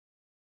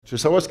Tu veux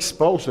savoir ce qui se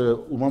passe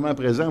au moment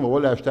présent, on va voir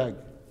le hashtag.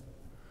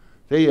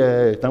 Tu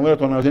sais, tu envoies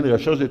dans ton engin de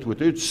recherche de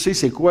Twitter, tu sais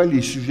c'est quoi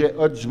les sujets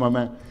hot du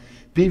moment.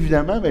 Puis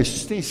évidemment, bien,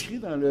 si tu t'inscris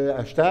dans le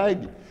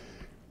hashtag,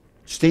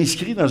 tu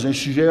t'inscris dans un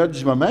sujet hot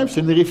du moment, puis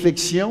c'est une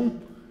réflexion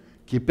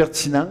qui est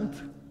pertinente,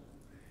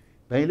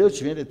 bien là,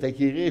 tu viens de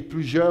t'acquérir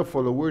plusieurs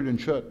followers d'une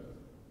shot.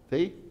 Tu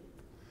sais?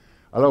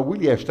 Alors oui,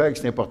 les hashtags,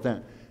 c'est important.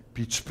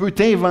 Puis tu peux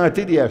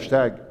t'inventer des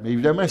hashtags. Mais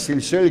évidemment, si c'est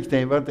le seul qui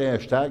t'invente un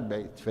hashtag,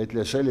 bien, tu vas être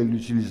le seul à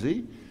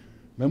l'utiliser.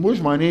 Mais moi,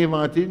 je m'en ai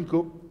inventé une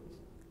couple.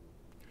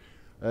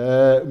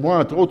 Moi,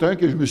 entre autres, un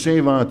que je me suis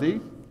inventé,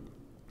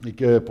 et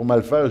que pour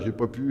mal faire, je n'ai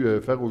pas pu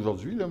faire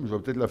aujourd'hui, là, mais je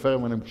vais peut-être le faire à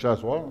mon accoucher à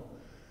soir,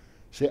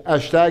 c'est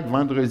hashtag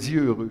vendredi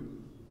heureux.